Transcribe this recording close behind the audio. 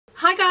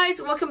Hi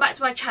guys, welcome back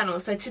to my channel.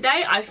 So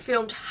today I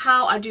filmed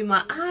how I do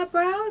my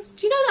eyebrows.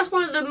 Do you know that's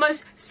one of the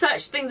most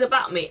searched things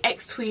about me?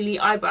 Thuyl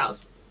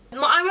eyebrows.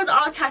 My eyebrows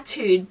are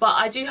tattooed, but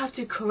I do have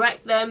to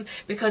correct them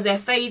because they're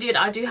faded.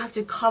 I do have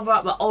to cover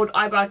up my old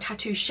eyebrow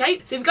tattoo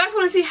shape. So if you guys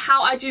want to see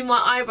how I do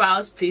my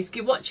eyebrows, please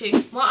keep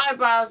watching. My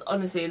eyebrows,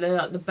 honestly, they're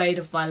like the bane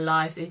of my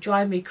life. They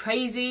drive me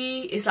crazy.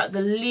 It's like the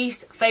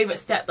least favourite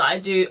step that I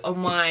do on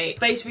my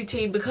face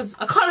routine because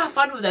I can't have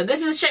fun with them.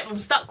 This is the shape I'm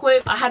stuck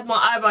with. I had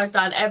my eyebrows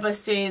done ever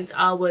since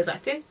I was like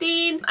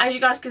 15. As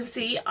you guys can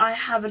see, I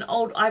have an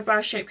old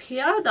eyebrow shape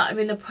here that I'm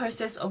in the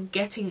process of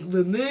getting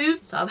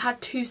removed. So I've had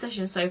 2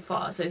 sessions so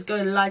far. So it's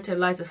going lighter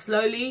and lighter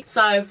slowly.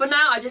 So for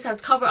now I just have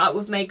to cover it up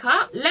with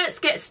makeup. Let's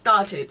get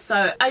started.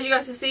 So as you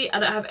guys can see, I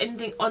don't have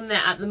anything on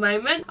there at the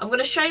moment. I'm going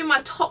to show you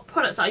my top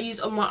products that I use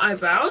on my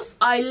eyebrows.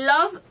 I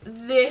love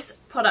this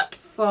product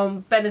from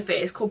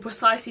Benefit. It's called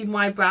Precisely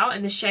My Brow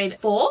in the shade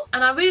 4,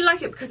 and I really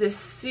like it because it's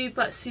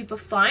super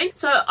fine.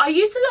 So I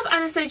used to love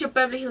Anastasia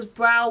Beverly Hills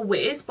Brow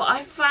Wiz, but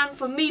I found,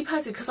 for me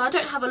personally, because I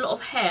don't have a lot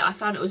of hair, I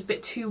found it was a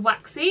bit too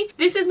waxy.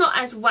 This is not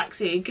as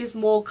waxy. It gives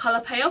more colour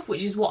payoff,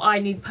 which is what I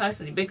need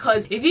personally,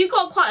 because if you've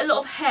got quite a lot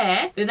of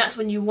hair, then that's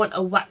when you want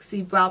a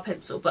waxy brow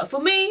pencil. But for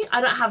me,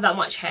 I don't have that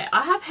much hair.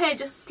 I have hair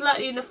just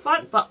slightly in the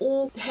front, but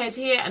all hairs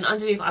here and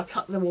underneath, I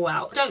pluck them all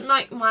out. I don't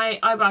like my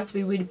eyebrows to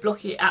be really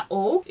blocky at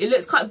all. It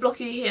looks quite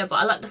blocky here, but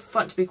I like the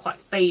front to be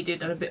quite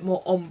faded and a bit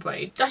more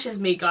ombre. That's just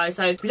me, guys.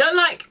 So if you don't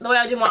like the way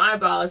I do my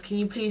eyebrows, can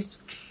you please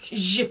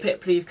zip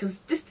it, please, because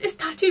this is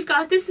tattooed,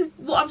 guys. This is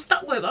what I'm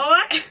stuck with,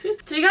 alright?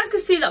 So you guys can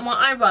see that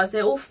my eyebrows,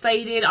 they're all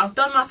faded. I've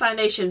done my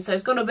foundation, so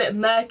it's gone a bit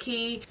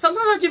murky.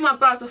 Sometimes I do my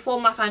brows before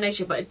my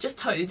foundation, but it just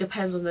totally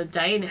depends on the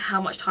day and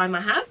how much time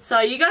I have. So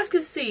you guys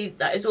can see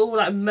that it's all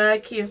like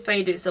murky and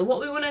faded. So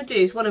what we want to do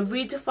is want to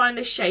redefine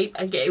the shape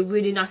and get it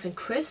really nice and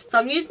crisp. So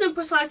I'm using the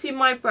Precisely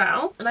My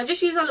Brow, and I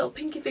just use a little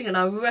pinky finger and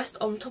I rest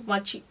on top of my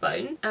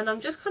cheekbone, and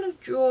I'm just kind of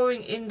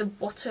drawing in the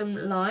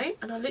bottom line,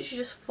 and I literally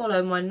just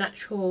follow my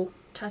natural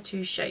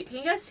tattoo shape. Can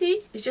you guys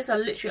see? It's just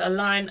literally a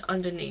line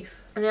underneath.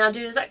 And then I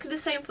do exactly the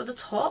same for the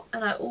top,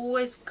 and I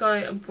always go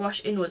and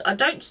brush inwards. I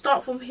don't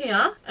start from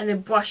here and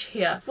then brush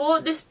here.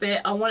 For this bit,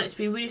 I want it to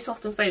be really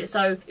soft and faded,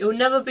 so it will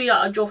never be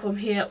like a draw from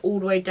here all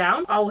the way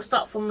down. I will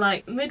start from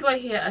like midway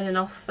here and then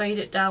I'll fade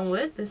it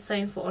downward. The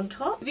same for on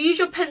top. If you use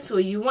your pencil,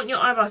 you want your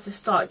eyebrows to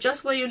start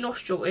just where your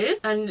nostril is,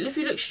 and if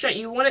you look straight,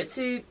 you want it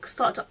to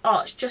start to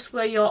arch just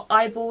where your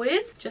eyeball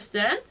is, just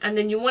there, and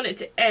then you want it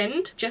to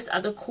end just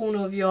at the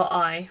corner of your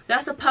eye. So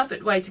that's the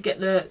perfect way to get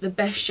the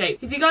best shape.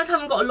 If you guys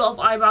haven't got a lot of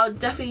eyebrows,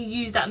 definitely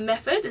use that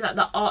method. It's like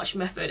the arch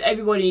method.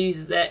 Everybody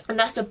uses it, and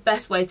that's the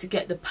best way to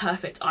get the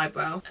perfect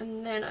eyebrow.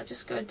 And then I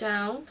just go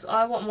down, so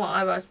I want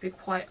my eyebrows to be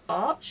quite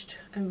arched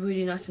and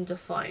really nice and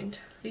defined.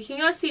 So you can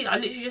guys see I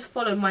literally just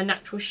follow my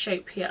natural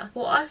shape here.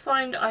 What I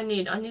find I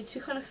need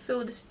to kind of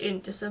fill this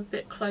in just a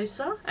bit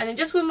closer, and then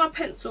just with my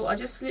pencil I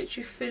just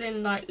literally fill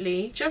in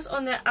lightly just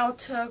on the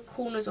outer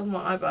corners of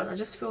my eyebrows. I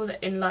just fill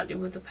that in lightly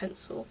with the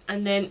pencil,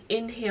 and then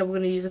in here we're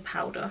going to use a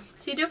powder.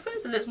 See the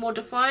difference? It looks more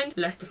defined,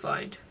 less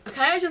defined.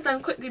 Okay, I just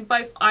done quickly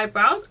both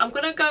eyebrows. I'm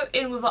going to go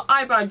in with an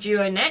eyebrow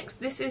duo next.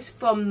 This is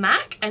from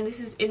MAC, and this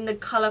is in the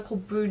colour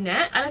called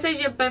Brunette.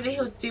 Anastasia Beverly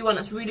Hills do one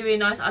that's really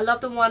nice. I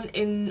love the one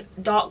in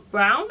dark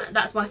brown.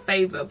 That's my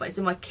favourite, but it's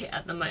in my kit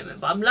at the moment.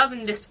 But I'm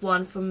loving this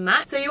one from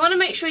MAC. So you want to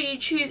make sure you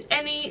choose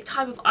any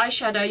type of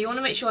eyeshadow. You want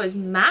to make sure it's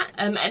matte,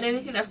 and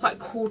anything that's quite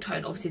cool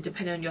tone, obviously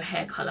depending on your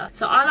hair colour.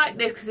 So I like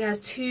this because it has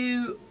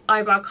 2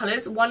 eyebrow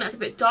colours. One that's a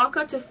bit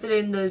darker to fill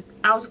in the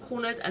outer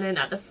corners, and then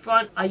at the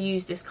front I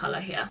use this colour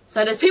here.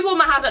 So there's people in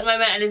my house at the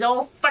moment and it's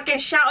all fucking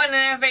shouting and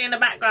everything in the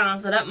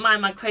background, so don't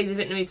mind my crazy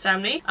Vietnamese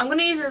family. I'm going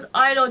to use this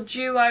Eylure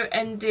duo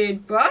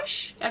ended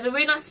brush. It has a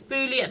really nice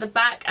spoolie at the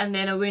back and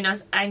then a really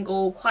nice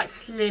angle, quite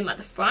slim at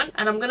the front.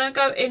 And I'm going to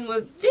go in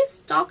with this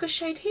darker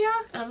shade here,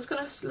 and I'm just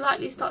going to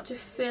slightly start to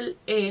fill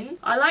in.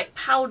 I like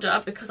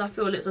powder because I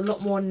feel it's a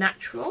lot more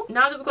natural.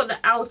 Now that we've got the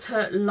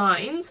outer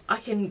lines, I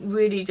can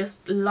really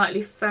just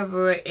lightly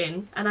feather it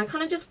in, and I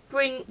kind of just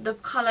bring the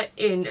colour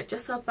in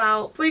just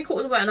about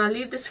 3/4 way, and I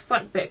leave this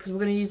front bit because we're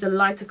going to use the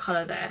lighter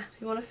colour there. So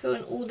you want to fill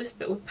in all this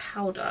bit with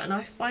powder, and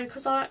I find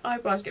because our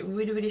eyebrows get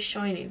really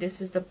shiny, this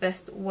is the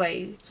best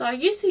way. So I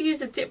used to use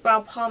the Dip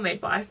Brow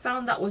Pomade, but I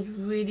found that was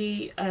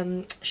really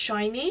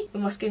shiny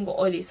when my skin got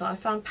oily, so I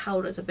found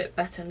powder is a bit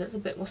better and it's a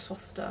bit more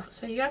softer.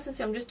 So you guys can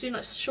see I'm just doing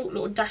like short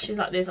little dashes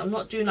like this. I'm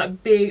not doing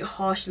like big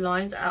harsh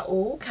lines at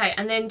all. Okay,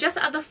 and then just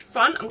at the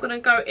front I'm going to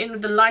go in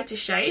with the lighter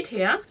shade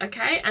here.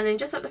 Okay, and then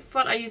just at the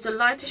front I use the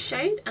lighter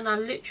shade, and I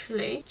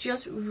literally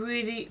just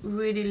really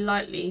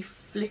lightly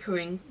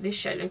flickering this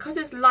shade, and because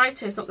it's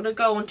lighter it's not going to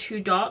go on too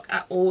dark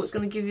at all. It's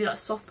going to give you that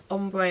soft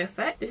ombre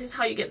effect. This is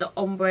how you get the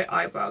ombre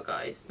eyebrow,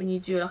 guys, when you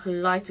do like a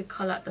lighter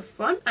colour at the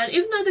front. And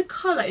even though the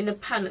colour in the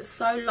pan is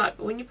so light,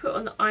 but when you put it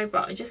on the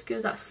eyebrow it just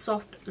gives that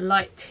soft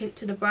light tint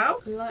to the brow.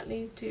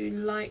 Lightly do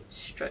light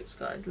strokes,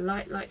 guys,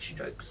 light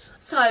strokes.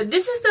 So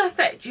this is the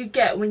effect you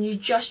get when you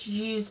just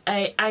use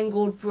a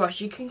angled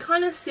brush. You can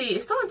kind of see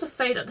it's starting to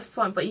fade at the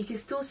front, but you can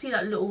still see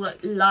that little like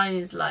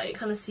lines, like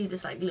kind of see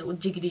this like little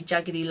jiggly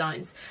jaggedy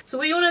lines. So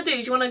what you want to do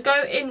is you want to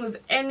go in with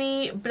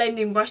any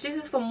blending brush. This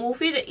is from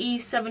Morphe, the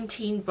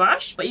E17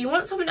 brush, but you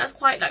want something that's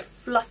quite like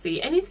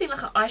fluffy, anything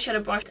like an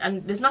eyeshadow brush,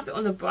 and there's nothing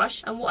on the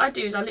brush. And what I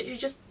do is I literally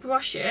just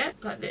brush it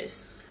like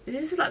this.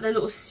 This is like the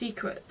little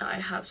secret that I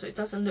have, so it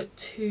doesn't look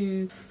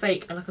too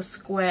fake and like a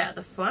square at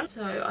the front.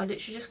 So I literally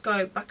just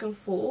go back and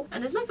forth,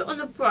 and there's nothing on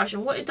the brush,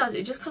 and what it does,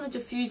 it just kind of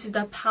diffuses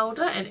the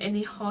powder and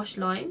any harsh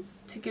lines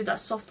to give that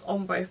soft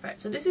ombre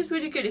effect. So this is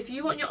really good if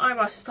you want your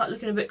eyebrows to start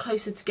looking a bit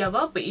closer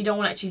together, but you don't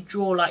want to actually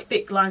draw like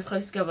thick lines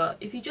close together.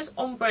 If you just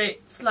ombre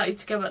it slightly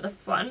together at the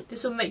front,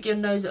 this will make your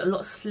nose a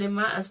lot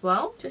slimmer as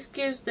well. Just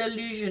gives the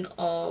illusion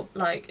of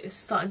like it's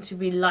starting to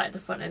be light at the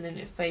front, and then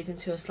it fades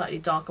into a slightly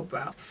darker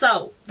brow.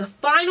 So the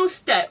final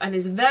step, and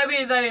it's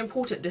very, very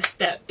important, this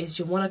step, is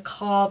you want to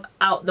carve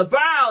out the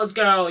brows,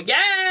 girl.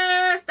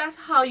 Yes, that's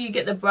how you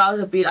get the brows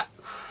to be like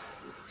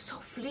so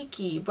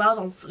fleeky, brows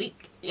on fleek.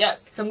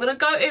 Yes, so I'm gonna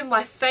go in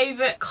my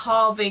favorite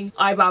carving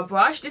eyebrow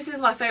brush. This is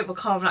my favorite for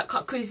carving, like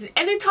cut creases,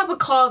 any type of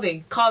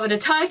carving a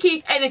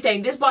turkey,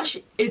 anything. This brush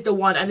is the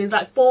one, and it's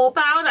like £4,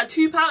 like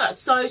 £2. That's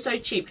so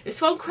cheap. It's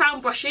from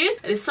Crown Brushes,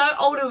 and it's so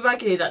old and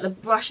raggedy that the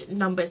brush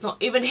number is not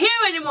even here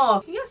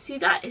anymore. Can you guys see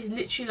that? It's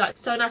literally like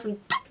so nice and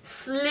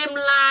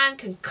slimline,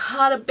 can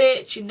cut a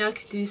bit, you know,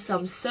 can do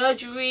some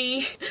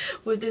surgery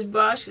with this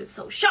brush. It's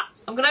so sharp.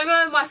 I'm going to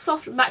go with my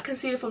soft matte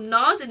concealer from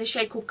NARS in the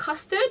shade called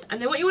Custard. And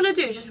then what you want to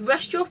do is just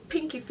rest your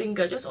pinky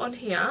finger just on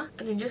here,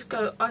 and then just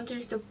go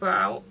underneath the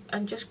brow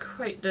and just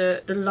create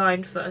the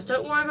line first.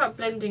 Don't worry about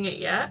blending it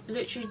yet.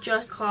 Literally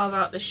just carve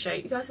out the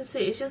shape. You guys can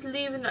see it's just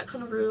leaving that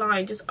kind of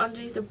line just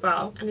underneath the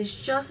brow, and it's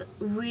just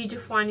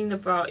redefining the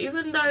brow.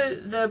 Even though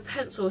the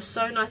pencil is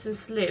so nice and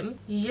slim,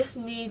 you just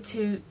need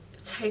to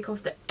take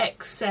off the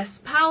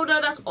excess powder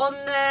that's on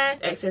there,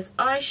 excess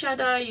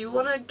eyeshadow. You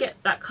want to get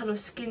that kind of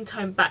skin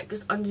tone back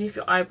just underneath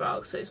your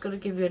eyebrow, so it's going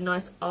to give you a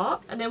nice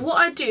arc. And then what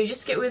I do,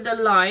 just to get rid of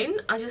the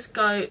line, I just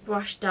go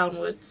brush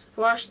downwards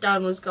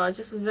guys,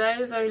 just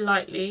very, very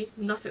lightly,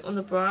 nothing on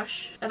the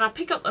brush. And I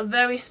pick up a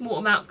very small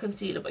amount of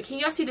concealer, but can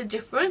you guys see the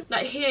difference?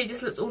 Like here it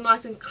just looks all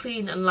nice and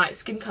clean and like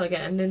skin colour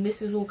again, and then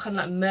this is all kind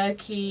of like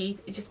murky.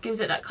 It just gives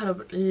it that kind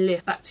of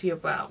lift back to your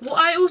brow. What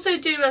I also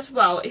do as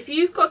well, if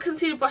you've got a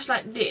concealer brush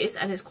like this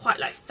and it's quite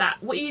like fat,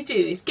 what you do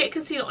is get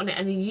concealer on it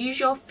and then use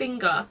your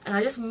finger, and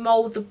I just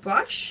mould the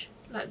brush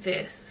like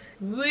this.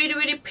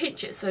 Really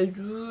pinch it so it's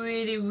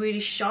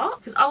really sharp,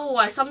 because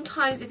otherwise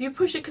sometimes if you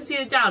push the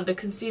concealer down, the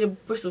concealer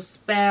bristles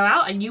spare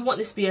out, and you want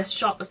this to be as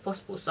sharp as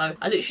possible. So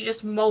I literally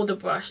just mould the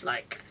brush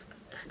like,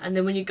 and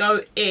then when you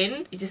go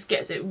in, it just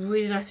gets it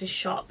really nice and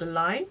sharp, the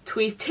line.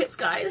 Tweeze tips,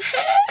 guys.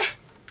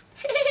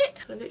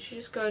 I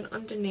literally just go in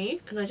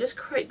underneath, and I just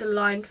create the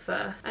line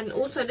first. And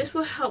also this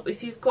will help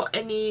if you've got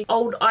any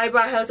old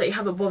eyebrow hairs that you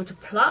haven't bothered to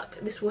pluck.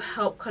 This will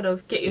help kind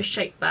of get your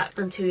shape back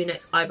until your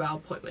next eyebrow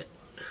appointment.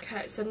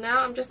 Okay, so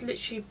now I'm just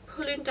literally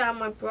pulling down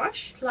my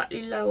brush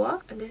slightly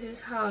lower, and this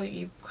is how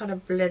you kind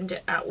of blend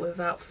it out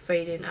without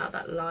fading out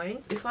that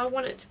line. If I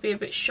want it to be a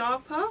bit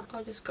sharper,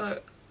 I'll just go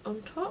on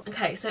top.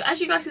 Okay, so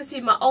as you guys can see,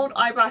 my old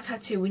eyebrow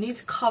tattoo, we need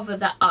to cover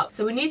that up,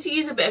 so we need to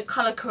use a bit of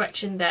colour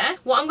correction there.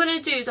 What I'm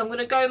going to do is I'm going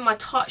to go in my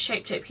Tarte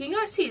Shape Tape. Can you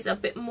guys see it's a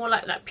bit more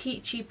like that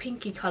peachy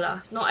pinky colour?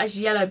 It's not as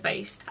yellow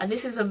based, and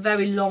this is a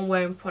very long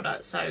wearing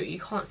product, so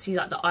you can't see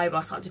like the eyebrow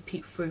starting to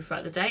peek through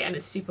throughout the day, and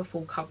it's super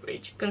full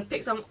coverage. I'm going to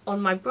pick some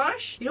on my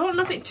brush. You don't want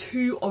nothing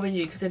too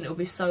orangey, because then it'll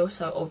be so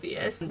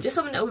obvious. Just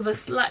something that with a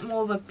slight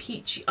more of a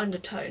peachy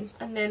undertone.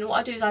 And then what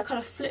I do is I kind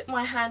of flip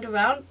my hand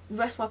around,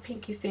 rest my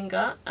pinky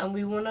finger, and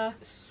we want to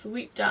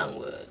sweep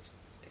downwards.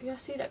 You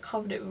guys see that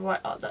covered it right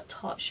up, that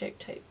Tarte Shape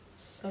Tape.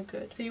 So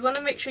good. So you want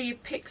to make sure you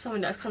pick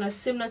something that's kind of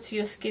similar to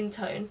your skin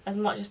tone as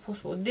much as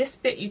possible. This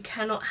bit you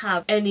cannot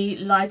have any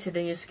lighter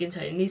than your skin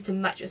tone. It needs to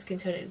match your skin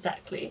tone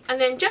exactly. And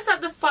then just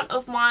at the front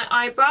of my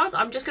eyebrows,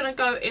 I'm just going to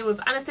go in with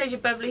Anastasia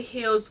Beverly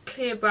Hills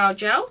Clear Brow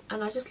Gel,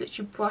 and I just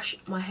literally brush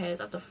my hairs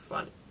at the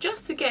front,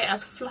 just to get it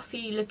as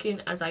fluffy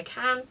looking as I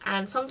can.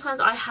 And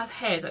sometimes I have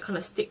hairs that kind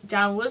of stick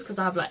downwards because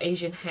I have like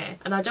Asian hair,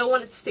 and I don't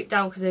want it to stick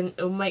down because then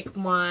it'll make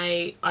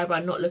my eyebrow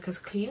not look as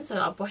clean, so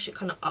I'll brush it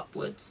kind of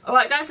upwards.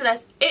 Alright guys, so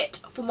that's it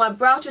for my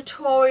brow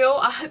tutorial.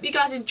 I hope you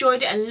guys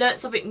enjoyed it and learnt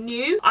something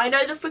new. I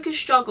know the freaking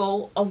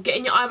struggle of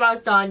getting your eyebrows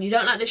done, you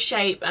don't like the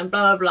shape and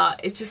blah blah blah.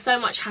 It's just so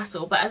much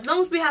hassle, but as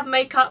long as we have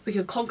makeup, we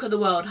can conquer the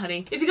world,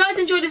 honey. If you guys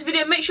enjoyed this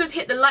video, make sure to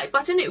hit the like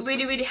button. It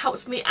really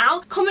helps me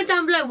out. Comment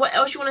down below what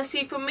else you want to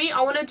see from me. I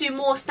want to do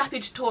more snappy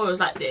tutorials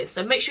like this,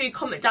 so make sure you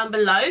comment down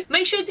below.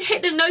 Make sure to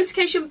hit the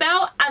notification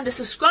bell and the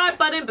subscribe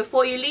button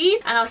before you leave,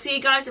 and I'll see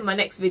you guys in my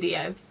next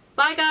video.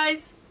 Bye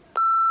guys.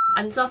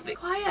 And stuff, be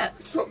quiet.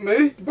 It's not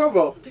me,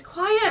 brother. Be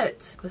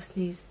quiet. Go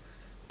sneeze.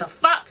 The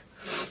fuck?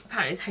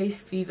 Apparently it's hay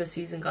fever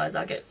season, guys.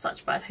 I get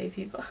such bad hay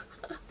fever.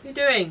 What are you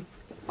doing?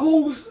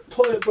 Pause,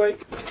 toilet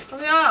break.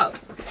 Hurry up.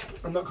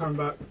 I'm not coming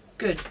back.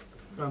 Good.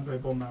 Go and play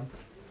Bomb Man.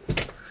 I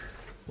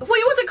thought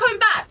you wasn't coming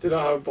back. Did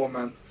I have Bomb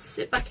Man?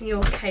 Sit back in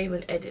your cave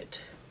and edit.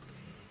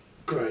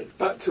 Great.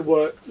 Back to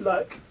work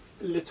like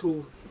a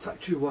little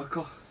factory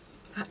worker.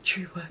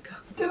 Factory worker.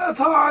 Dinner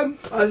time.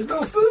 I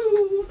smell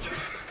food.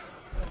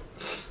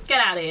 Get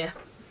out of here.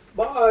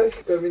 Bye.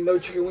 Gonna be no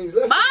chicken wings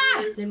left.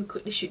 Bye. Let me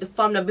quickly shoot the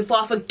thumbnail before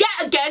I forget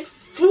again.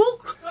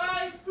 Fuck.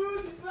 Guys,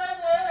 food is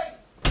ready.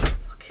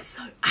 Fucking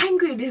so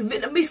angry, this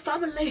Vietnamese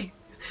family.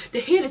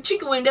 They hear the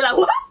chicken wing, they're like,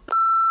 what?